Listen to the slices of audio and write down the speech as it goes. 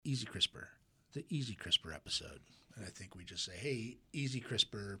Easy CRISPR, the Easy CRISPR episode. And I think we just say, hey, Easy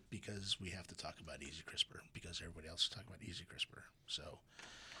CRISPR, because we have to talk about Easy CRISPR, because everybody else is talking about Easy CRISPR. So,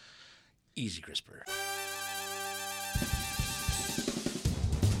 Easy CRISPR.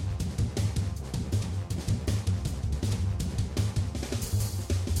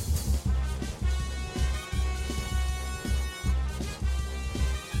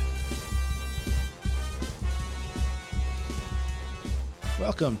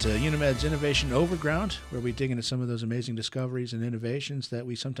 Welcome to Unimed's Innovation Overground, where we dig into some of those amazing discoveries and innovations that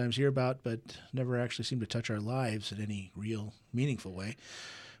we sometimes hear about but never actually seem to touch our lives in any real, meaningful way.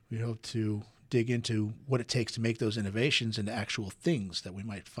 We hope to dig into what it takes to make those innovations into actual things that we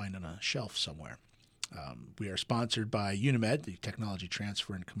might find on a shelf somewhere. We are sponsored by Unimed, the Technology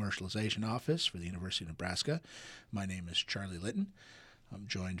Transfer and Commercialization Office for the University of Nebraska. My name is Charlie Litton. I'm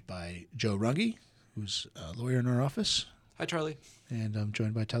joined by Joe Runge, who's a lawyer in our office. Hi, Charlie. And I'm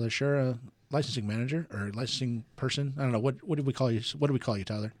joined by Tyler Schur, licensing manager or licensing person. I don't know. What do we call you? What do we call you,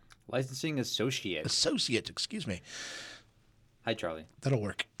 Tyler? Licensing associate. Associate, excuse me. Hi, Charlie. That'll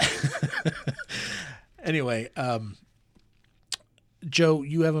work. Anyway, Joe,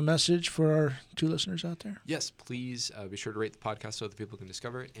 you have a message for our two listeners out there? Yes, please be sure to rate the podcast so other people can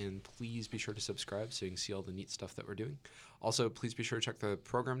discover it, and please be sure to subscribe so you can see all the neat stuff that we're doing. Also, please be sure to check the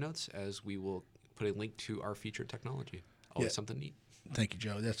program notes as we will put a link to our featured technology. Always something neat. Thank you,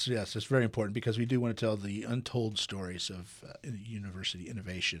 Joe. That's very important because we do want to tell the untold stories of university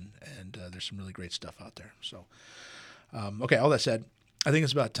innovation, and there's some really great stuff out there. So, okay, all that said, I think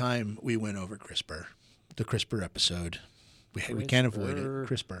it's about time we went over CRISPR, the CRISPR episode. We can't avoid it,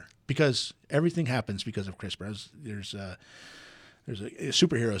 CRISPR, because everything happens because of CRISPR. There's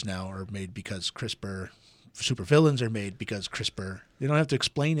superheroes now are made because CRISPR. Supervillains are made because CRISPR. You don't have to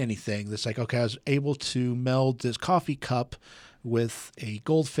explain anything. It's like, okay, I was able to meld this coffee cup with a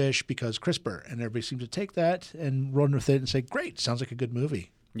goldfish because CRISPR, and everybody seems to take that and run with it and say, great, sounds like a good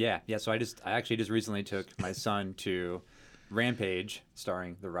movie. Yeah. So I actually just recently took my son to Rampage,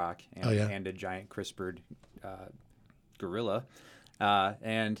 starring The Rock and a giant CRISPR'd gorilla,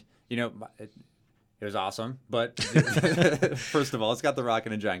 and you know. It was awesome, but first of all, it's got The Rock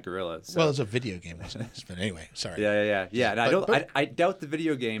and a giant gorilla. So. Well, it's a video game, wasn't it? But anyway, sorry. Yeah. And I doubt the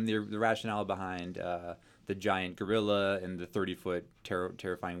video game, the rationale behind the giant gorilla and the 30-foot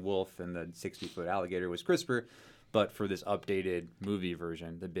terrifying wolf and the 60-foot alligator was CRISPR, but for this updated movie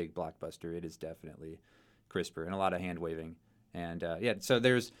version, the big blockbuster, it is definitely CRISPR and a lot of hand waving. And so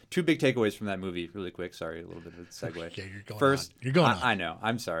there's two big takeaways from that movie. Really quick, sorry, a little bit of a segue. Yeah, you're going First, on. You're going on. I know.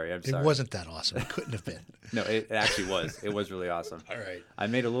 I'm sorry. It wasn't that awesome. It couldn't have been. No, it actually was. It was really awesome. All right. I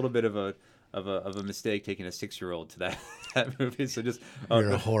made a little bit of a mistake taking a 6-year-old to that movie. So just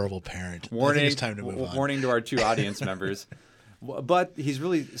you're a horrible parent. Warning. I think it's time to move on. Warning to our two audience members. But he's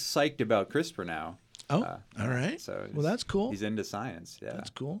really psyched about CRISPR now. Oh, all right. So that's cool. He's into science. Yeah, that's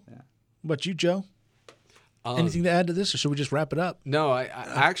cool. Yeah. What about you, Joe? Anything to add to this, or should we just wrap it up? No, I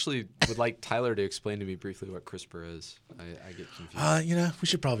actually would like Tyler to explain to me briefly what CRISPR is. I get confused. We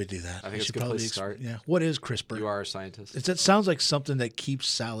should probably do that. I think it's a good place to start. Yeah. What is CRISPR? You are a scientist. It sounds like something that keeps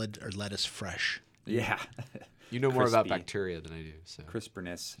salad or lettuce fresh. Yeah. You know more about bacteria than I do. So.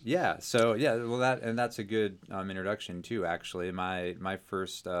 CRISPRness. Yeah. So well, that's a good introduction too. Actually, my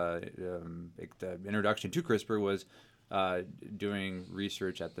first introduction to CRISPR was doing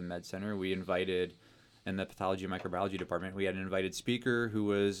research at the Med Center. We invited. In the pathology and microbiology department, we had an invited speaker who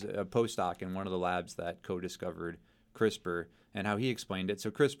was a postdoc in one of the labs that co-discovered CRISPR, and how he explained it.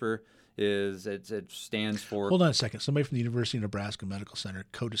 So CRISPR it stands for... Hold on a second. Somebody from the University of Nebraska Medical Center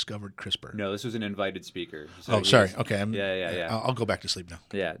co-discovered CRISPR. No, this was an invited speaker. So sorry. Okay. Yeah. I'll go back to sleep now.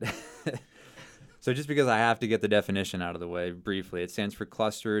 Yeah. So just because I have to get the definition out of the way briefly, it stands for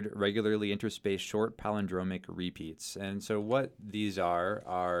clustered, regularly interspaced short palindromic repeats. And so what these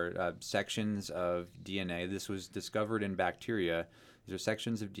are sections of DNA. This was discovered in bacteria. These are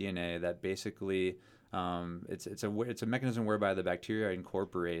sections of DNA that basically it's a mechanism whereby the bacteria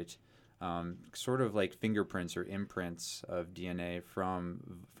incorporate sort of like fingerprints or imprints of DNA from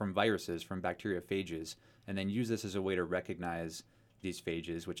viruses, from bacteriophages, and then use this as a way to recognize these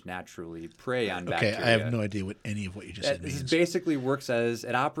phages, which naturally prey on bacteria. Okay, I have no idea what any of what you just said means. It basically works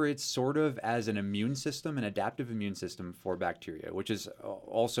it operates sort of as an immune system, an adaptive immune system for bacteria, which is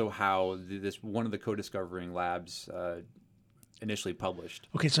also how one of the co-discovering labs initially published.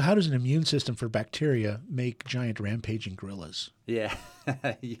 Okay, so how does an immune system for bacteria make giant rampaging gorillas? Yeah,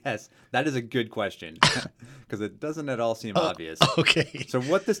 yes, that is a good question because it doesn't at all seem obvious. Okay. So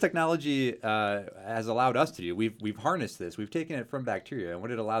what this technology has allowed us to do, we've harnessed this, we've taken it from bacteria, and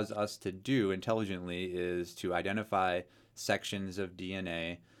what it allows us to do intelligently is to identify sections of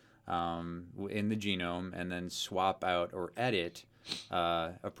DNA in the genome and then swap out or edit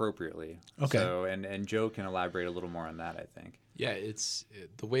appropriately. Okay. So, and Joe can elaborate a little more on that, I think. Yeah,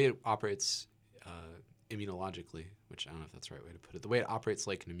 the way it operates immunologically, which I don't know if that's the right way to put it. The way it operates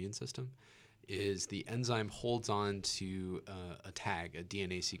like an immune system is the enzyme holds on to a tag, a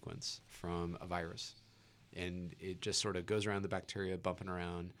DNA sequence from a virus. And it just sort of goes around the bacteria, bumping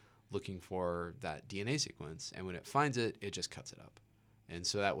around, looking for that DNA sequence. And when it finds it, it just cuts it up. And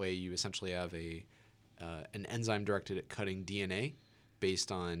so that way you essentially have an enzyme directed at cutting DNA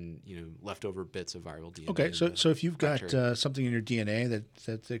based on leftover bits of viral DNA. Okay, so if you've got bacteria. something in your DNA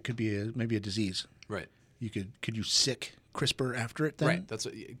that could be maybe a disease, Right. could you sick CRISPR after it then? Right. That's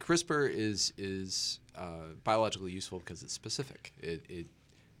what CRISPR is biologically useful because it's specific. It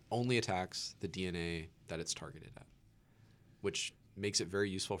only attacks the DNA that it's targeted at, which makes it very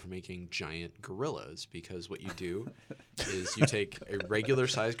useful for making giant gorillas, because what you do is you take a regular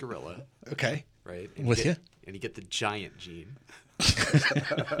sized gorilla, Okay. right? I'm with you. And you get the giant gene.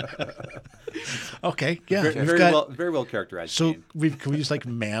 Okay. Yeah. Very well characterized. So gene. can we use like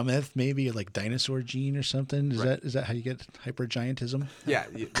mammoth, maybe like dinosaur gene or something? Is that how you get hypergiantism? Yeah,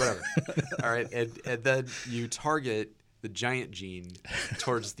 whatever. All right. And then you target the giant gene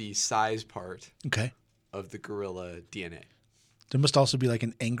towards the size part Okay. of the gorilla DNA. There must also be like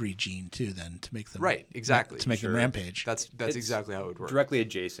an angry gene too, then, to make them Right, exactly. to make them Sure. rampage. That's It's exactly how it would work. Directly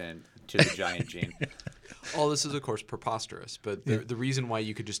adjacent to the giant gene. All this is, of course, preposterous, but the reason why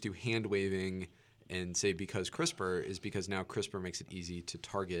you could just do hand waving and say because CRISPR is because now CRISPR makes it easy to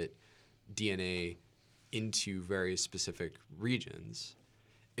target DNA into very specific regions,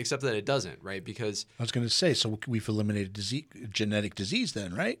 except that it doesn't, right? Because, I was going to say, so we've eliminated genetic disease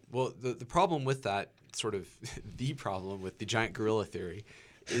then, right? well, the problem with that, sort of the problem with the giant gorilla theory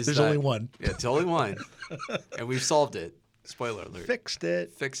is There's that, only one. Yeah, it's only one, and we've solved it. Spoiler alert. Fixed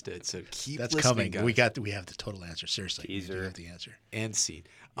it. Fixed it. So keep That's listening, coming. guys. We have the total answer. Seriously, we do Teaser. have the answer. And seed.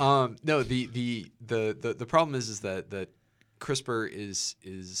 No, the problem is that CRISPR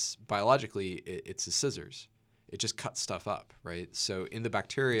is biologically it's a scissors. It just cuts stuff up, right? So in the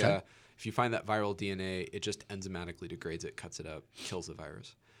bacteria, Okay. if you find that viral DNA, it just enzymatically degrades it, cuts it up, kills the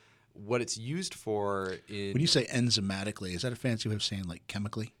virus. What it's used for in When you say enzymatically, is that a fancy way of saying like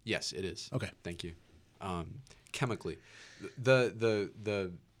chemically? yes, it is. Okay. Thank you. Chemically,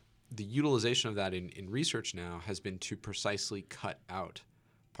 the utilization of that in research now has been to precisely cut out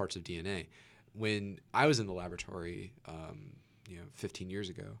parts of DNA. When I was in the laboratory, 15 years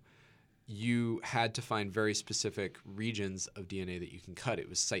ago, you had to find very specific regions of DNA that you can cut. It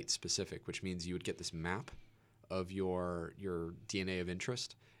was site specific, which means you would get this map of your DNA of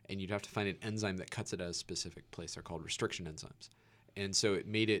interest, and you'd have to find an enzyme that cuts it at a specific place. They're called restriction enzymes. And so it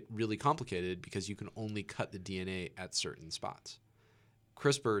made it really complicated because you can only cut the DNA at certain spots.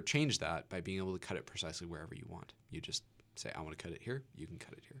 CRISPR changed that by being able to cut it precisely wherever you want. You just say, I want to cut it here, you can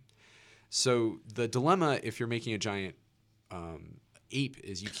cut it here. So the dilemma if you're making a giant ape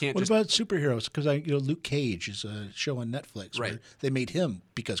is you can't What just... about superheroes? Because Luke Cage is a show on Netflix where Right. they made him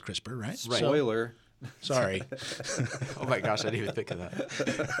because CRISPR, right? Right. So, Spoiler. sorry. Oh my gosh, I didn't even think of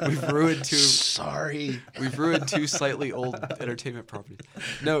that. We've ruined two... Sorry. We've ruined two slightly old entertainment properties.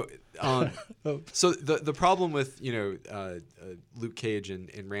 No, so the problem with Luke Cage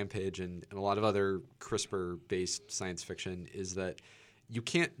and Rampage and a lot of other CRISPR-based science fiction is that you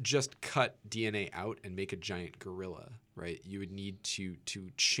can't just cut DNA out and make a giant gorilla, right? You would need to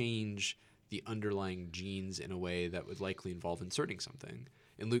change the underlying genes in a way that would likely involve inserting something.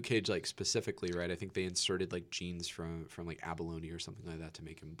 In Luke Cage, like specifically, right? I think they inserted like genes from like abalone or something like that to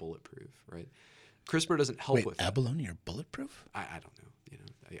make him bulletproof, right? CRISPR doesn't help Wait, with that. abalone are bulletproof? I don't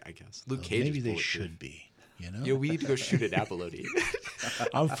know. I guess Luke Well, Cage. maybe is they bulletproof. should be. Yeah, we need to go shoot at abalone.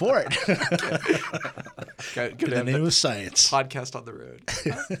 I'm for it. Good In the name of science. podcast on the road.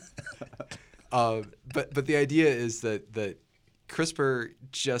 But the idea is that CRISPR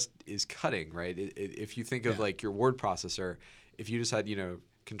just is cutting, right? If you think of like your word processor, if you just had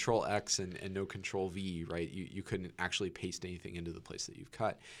Control X and no Control V, right? You couldn't actually paste anything into the place that you've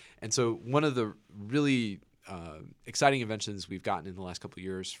cut. And so one of the really exciting inventions we've gotten in the last couple of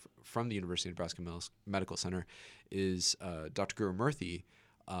years from the University of Nebraska Medical Center is Dr. Guru Murthy,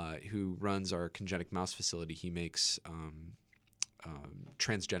 who runs our Congenic Mouse facility. He makes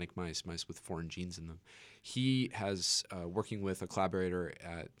transgenic mice with foreign genes in them. He has, working with a collaborator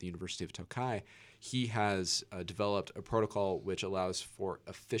at the University of Tokai, he has developed a protocol which allows for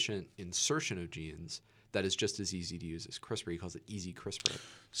efficient insertion of genes that is just as easy to use as CRISPR. He calls it Easy CRISPR.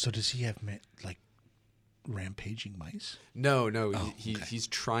 So does he have like rampaging mice? No, Oh, he's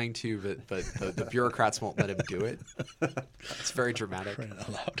trying to, but the bureaucrats won't let him do it. It's very dramatic. Crying out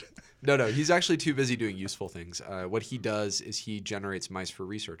loud. No, he's actually too busy doing useful things. What he does is he generates mice for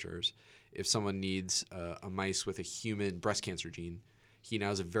researchers. If someone needs a mice with a human breast cancer gene, he now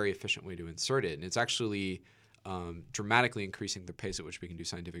has a very efficient way to insert it. And it's actually dramatically increasing the pace at which we can do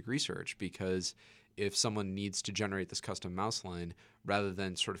scientific research, because if someone needs to generate this custom mouse line, rather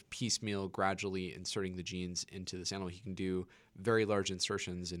than sort of piecemeal gradually inserting the genes into this animal, he can do very large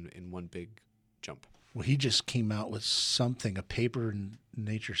insertions in one big jump. Well, he just came out with something, a paper in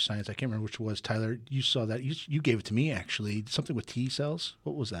Nature Science. I can't remember which it was. Tyler, you saw that. You gave it to me, actually. Something with T cells.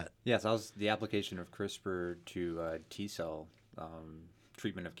 What was that? Yes, that was the application of CRISPR to T cell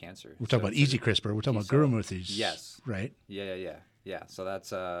treatment of cancer. We're talking about easy CRISPR. We're talking about Gurumurthy's. Yes. Right? Yeah. So that's...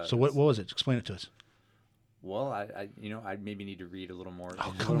 so what was it? Explain it to us. Well, I maybe need to read a little more.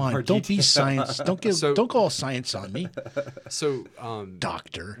 Oh, come on! Don't be science. Don't call science on me. So,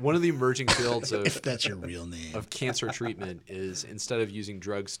 doctor. One of the emerging fields of if that's your real name of cancer treatment is, instead of using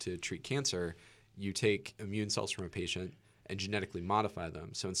drugs to treat cancer, you take immune cells from a patient and genetically modify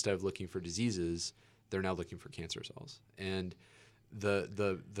them. So instead of looking for diseases, they're now looking for cancer cells. And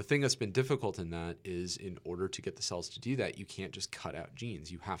the thing that's been difficult in that is, in order to get the cells to do that, you can't just cut out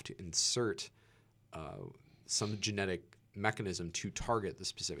genes. You have to insert some genetic mechanism to target the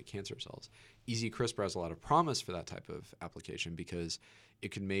specific cancer cells. Easy CRISPR has a lot of promise for that type of application, because it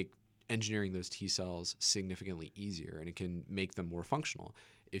can make engineering those T cells significantly easier, and it can make them more functional.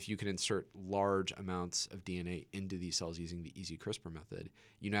 If you can insert large amounts of DNA into these cells using the Easy CRISPR method,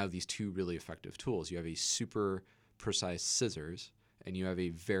 you now have these two really effective tools. You have a super precise scissors, and you have a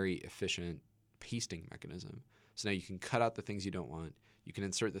very efficient pasting mechanism. So now you can cut out the things you don't want. You can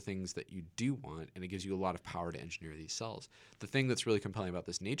insert the things that you do want, and it gives you a lot of power to engineer these cells. The thing that's really compelling about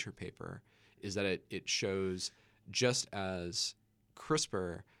this Nature paper is that it shows, just as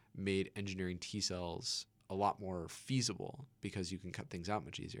CRISPR made engineering T cells a lot more feasible because you can cut things out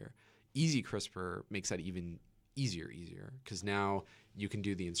much easier, Easy CRISPR makes that even easier, because now you can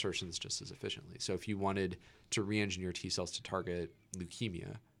do the insertions just as efficiently. So if you wanted to re-engineer T cells to target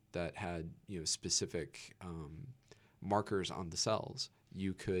leukemia that had specific markers on the cells,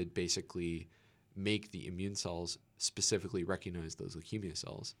 you could basically make the immune cells specifically recognize those leukemia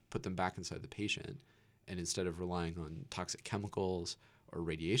cells, put them back inside the patient, and instead of relying on toxic chemicals or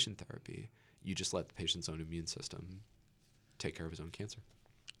radiation therapy, you just let the patient's own immune system take care of his own cancer.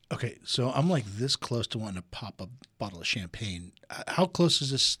 Okay, so I'm like this close to wanting to pop a bottle of champagne. How close is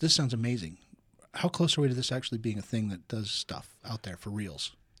this? This sounds amazing. How close are we to this actually being a thing that does stuff out there for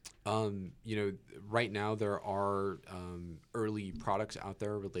reals? Right now there are early products out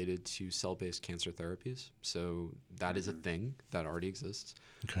there related to cell-based cancer therapies. So that is a thing that already exists.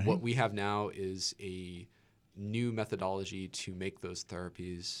 Okay. What we have now is a new methodology to make those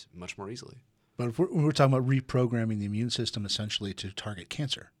therapies much more easily. But if we're talking about reprogramming the immune system essentially to target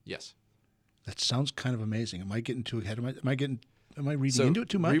cancer. Yes. That sounds kind of amazing. Am I getting too ahead? Am I reading into it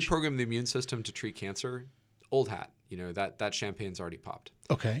too much? Reprogram the immune system to treat cancer, old hat. That champagne's already popped.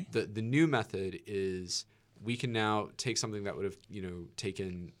 Okay. The new method is, we can now take something that would have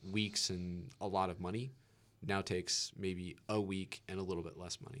taken weeks and a lot of money, now takes maybe a week and a little bit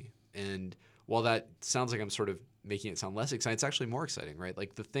less money. And while that sounds like I'm sort of making it sound less exciting, it's actually more exciting, right?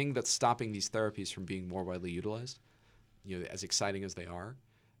 Like, the thing that's stopping these therapies from being more widely utilized, as exciting as they are,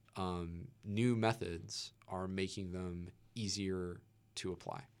 new methods are making them easier to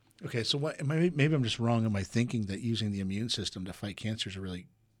apply. Okay, so maybe I'm just wrong in my thinking that using the immune system to fight cancer is a really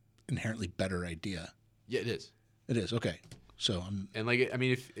inherently better idea. Yeah, it is. It is. Okay. So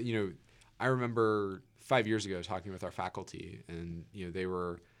I remember 5 years ago talking with our faculty, and they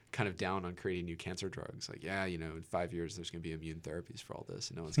were kind of down on creating new cancer drugs. Like, in 5 years there's going to be immune therapies for all this,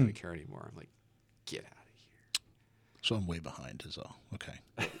 and no one's going to care anymore. I'm like, get out of here. So I'm way behind, is all. Okay.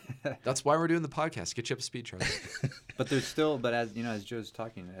 That's why we're doing the podcast. Get you up to speed, Charlie. But as Joe's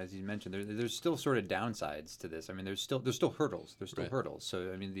talking, as you mentioned, there's still sort of downsides to this. I mean, there's still hurdles. There's still hurdles.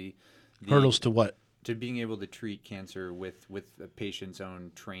 So I mean, the hurdles to what? To being able to treat cancer with a patient's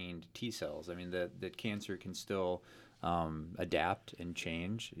own trained T cells. I mean, that cancer can still adapt and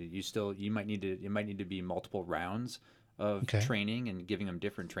change. It might need to be multiple rounds of training and giving them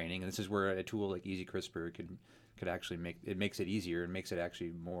different training. And this is where a tool like Easy CRISPR could actually makes it easier and makes it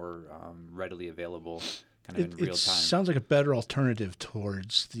actually more readily available kind of in real time. It sounds like a better alternative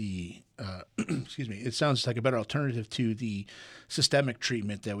towards the excuse me. It sounds like a better alternative to the systemic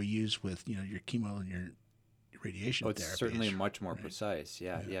treatment that we use with your chemo and your radiation therapy. It's certainly much more precise.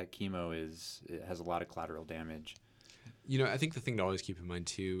 Yeah. Chemo it has a lot of collateral damage. I think the thing to always keep in mind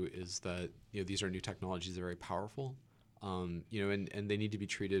too is that these are new technologies that are very powerful, and they need to be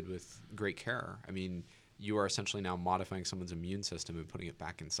treated with great care. I mean, you are essentially now modifying someone's immune system and putting it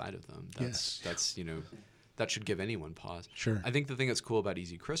back inside of them. That's that should give anyone pause. Sure. I think the thing that's cool about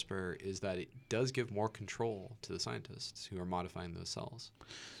Easy CRISPR is that it does give more control to the scientists who are modifying those cells.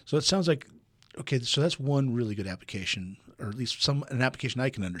 So it sounds like, okay, so that's one really good application, or at least an application I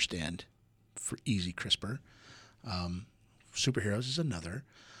can understand for Easy CRISPR. Superheroes is another.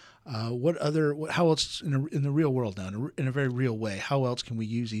 How else in the real world now, in a very real way, how else can we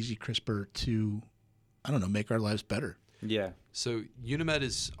use Easy CRISPR to, I don't know, make our lives better? Yeah. So Unimed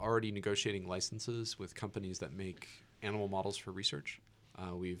is already negotiating licenses with companies that make animal models for research.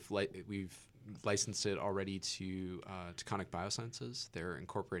 We've licensed it already to Taconic Biosciences. They're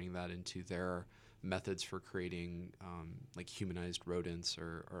incorporating that into their methods for creating like humanized rodents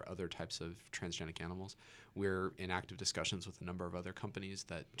or other types of transgenic animals. We're in active discussions with a number of other companies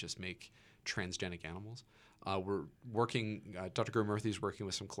that just make transgenic animals. We're working, Dr. Gurumurthy is working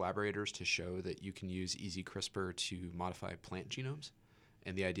with some collaborators to show that you can use Easy CRISPR to modify plant genomes.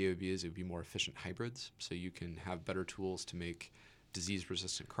 And the idea it would be more efficient hybrids, so you can have better tools to make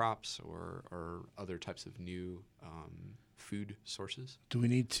disease-resistant crops or other types of new food sources. Do we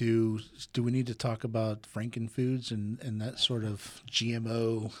need to talk about Frankenfoods and that sort of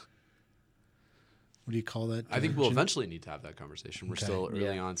GMO? What do you call that? I think we'll eventually need to have that conversation. We're Okay. still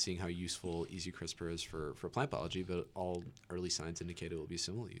early on seeing how useful Easy CRISPR is for plant biology, but all early signs indicate it will be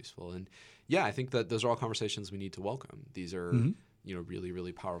similarly useful. And yeah, I think that those are all conversations we need to welcome. These are really,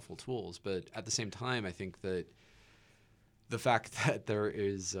 really powerful tools. But at the same time, I think that the fact that there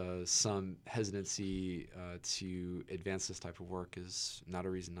is some hesitancy to advance this type of work is not a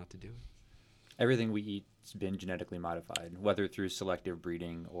reason not to do it. Everything we eat's been genetically modified, whether through selective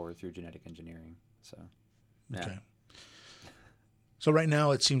breeding or through genetic engineering. So, yeah. Okay. So right now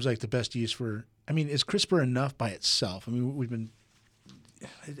it seems like the best use is CRISPR enough by itself? I mean,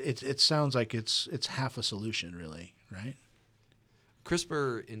 it sounds like it's half a solution really, right?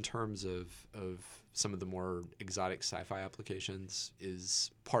 CRISPR, in terms of some of the more exotic sci-fi applications,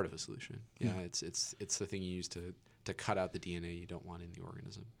 is part of a solution. Yeah, it's the thing you use to cut out the DNA you don't want in the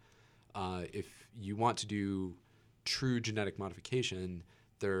organism. If you want to do true genetic modification,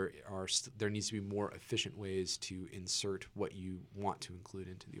 there needs to be more efficient ways to insert what you want to include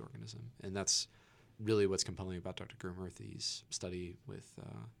into the organism, and that's really what's compelling about Dr. Gurumurthy's study with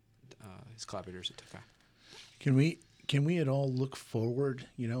his collaborators at TICA. Can we at all look forward,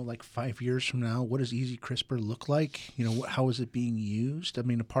 like 5 years from now? What does Easy CRISPR look like? How is it being used? I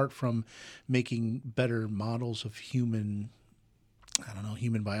mean, apart from making better models of human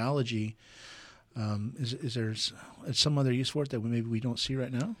biology, is there some other use for it that maybe we don't see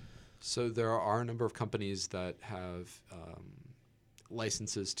right now? So there are a number of companies that have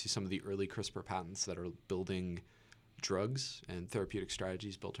licenses to some of the early CRISPR patents that are building drugs and therapeutic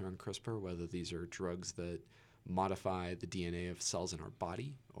strategies built around CRISPR, whether these are drugs that modify the DNA of cells in our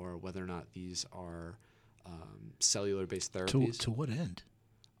body or whether or not these are cellular-based therapies. To what end?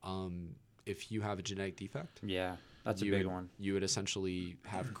 If you have a genetic defect, Yeah, that's a big one. You would essentially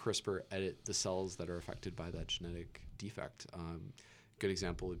have CRISPR edit the cells that are affected by that genetic defect. Good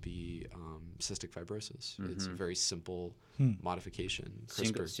example would be cystic fibrosis. It's a very simple modification.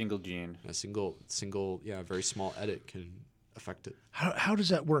 CRISPR, Single gene. a single, very small edit can affect it. How does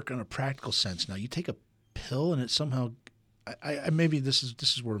that work in a practical sense? Now you take a pill and it somehow, maybe this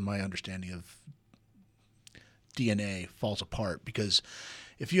is where my understanding of DNA falls apart, because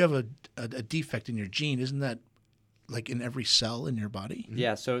if you have a defect in your gene, isn't that like in every cell in your body?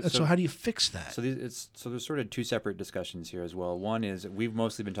 Yeah. So how do you fix that? So there's sort of two separate discussions here as well. One is we've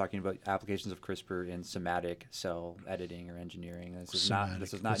mostly been talking about applications of CRISPR in somatic cell editing or engineering. This is not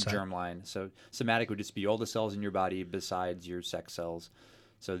germline. So somatic would just be all the cells in your body besides your sex cells.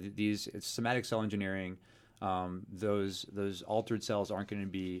 So it's somatic cell engineering. Those altered cells aren't going to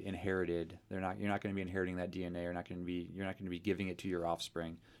be inherited. You're not going to be inheriting that DNA. You're not going to be giving it to your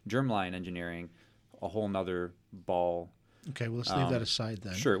offspring. Germline engineering, a whole nother ball. Okay, well, let's leave that aside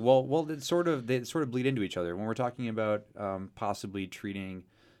then. Sure. Well, they sort of bleed into each other. When we're talking about possibly treating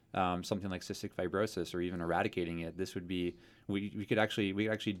something like cystic fibrosis or even eradicating it, this would be we could actually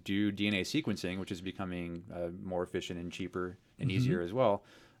do DNA sequencing, which is becoming more efficient and cheaper and easier as well.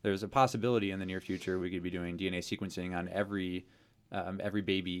 There's a possibility in the near future we could be doing DNA sequencing on every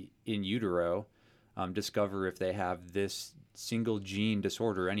baby in utero, discover if they have this single gene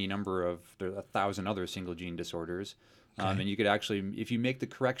disorder, any number of 1,000 other single gene disorders. And you could actually, if you make the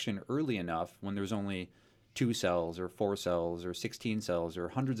correction early enough, when there's only 2 cells or 4 cells or 16 cells or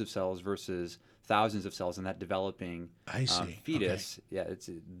hundreds of cells versus thousands of cells in that developing fetus. Okay. Yeah, it's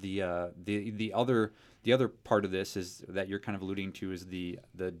the other part of this is that you're kind of alluding to is the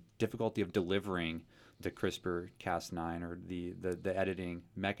difficulty of delivering the CRISPR-Cas9 or the editing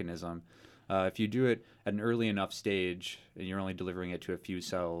mechanism. If you do it at an early enough stage and you're only delivering it to a few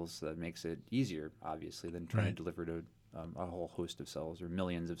cells, that makes it easier, obviously, than trying to deliver to a whole host of cells or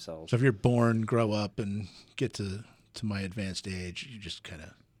millions of cells. So if you're born, grow up, and get to my advanced age, you just kind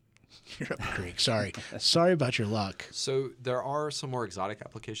of you're up the creek. Sorry about your luck. So there are some more exotic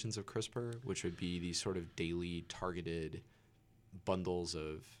applications of CRISPR, which would be these sort of daily targeted bundles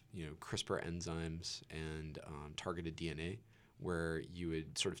of CRISPR enzymes and targeted DNA, where you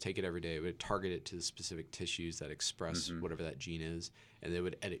would sort of take it every day, it would target it to the specific tissues that express whatever that gene is, and they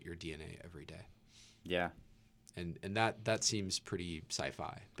would edit your DNA every day. Yeah. And that seems pretty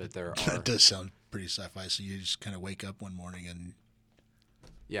sci-fi, but there are... That does sound pretty sci-fi. So you just kind of wake up one morning and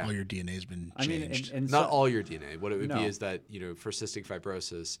all your DNA has been changed. And not all your DNA. What it would be is that, for cystic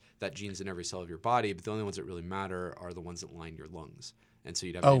fibrosis, that gene's in every cell of your body, but the only ones that really matter are the ones that line your lungs. And so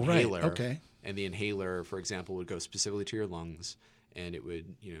you'd have an inhaler. Right. Okay. And the inhaler, for example, would go specifically to your lungs, and it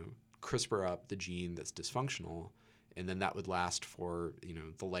would, CRISPR up the gene that's dysfunctional, and then that would last for,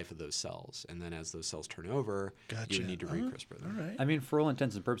 the life of those cells. And then as those cells turn over, you would need to re-CRISPR them. All right. I mean, for all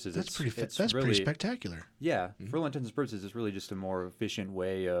intents and purposes, That's really, pretty spectacular. Yeah, for all intents and purposes, it's really just a more efficient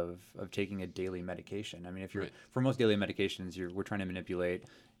way of taking a daily medication. I mean, if you're for most daily medications, we're trying to manipulate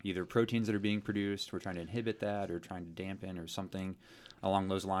either proteins that are being produced, we're trying to inhibit that, or trying to dampen, or something along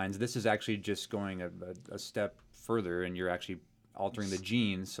those lines. This is actually just going a step further, and you're actually altering the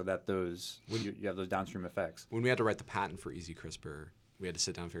genes so that you have those downstream effects. When we had to write the patent for Easy CRISPR, we had to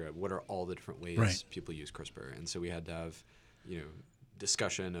sit down and figure out what are all the different ways people use CRISPR. And so we had to have,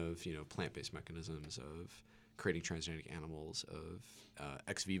 discussion of, plant-based mechanisms, of creating transgenic animals, of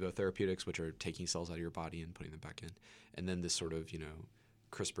ex vivo therapeutics, which are taking cells out of your body and putting them back in. And then this sort of,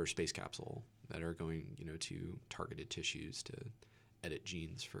 CRISPR space capsule that are going, to targeted tissues to edit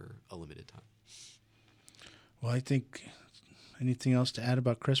genes for a limited time. Well, I think... Anything else to add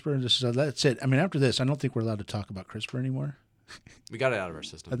about CRISPR? That's it. I mean, after this, I don't think we're allowed to talk about CRISPR anymore. We got it out of our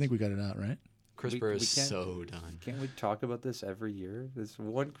system. I think we got it out, right? CRISPR is so done. Can't we talk about this every year? This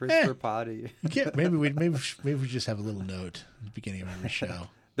one CRISPR pod. Maybe we just have a little note at the beginning of every show.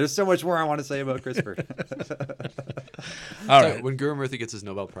 There's so much more I want to say about CRISPR. All right. When Guru Murthy gets his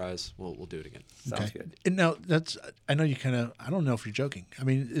Nobel Prize, we'll do it again. Sounds good. And now I know you kind of. I don't know if you're joking. I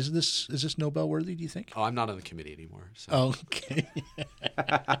mean, is this Nobel worthy? Do you think? Oh, I'm not on the committee anymore. So. Oh, okay.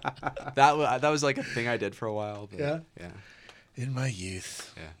 that was like a thing I did for a while. But yeah. In my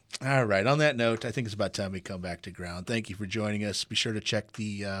youth. Yeah. All right. On that note, I think it's about time we come back to ground. Thank you for joining us. Be sure to check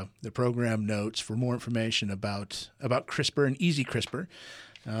the program notes for more information about CRISPR and Easy CRISPR.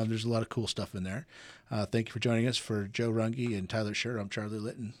 There's a lot of cool stuff in there. Thank you for joining us. For Joe Runge and Tyler Scher, I'm Charlie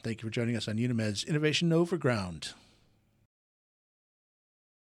Litton. Thank you for joining us on Unimed's Innovation Overground.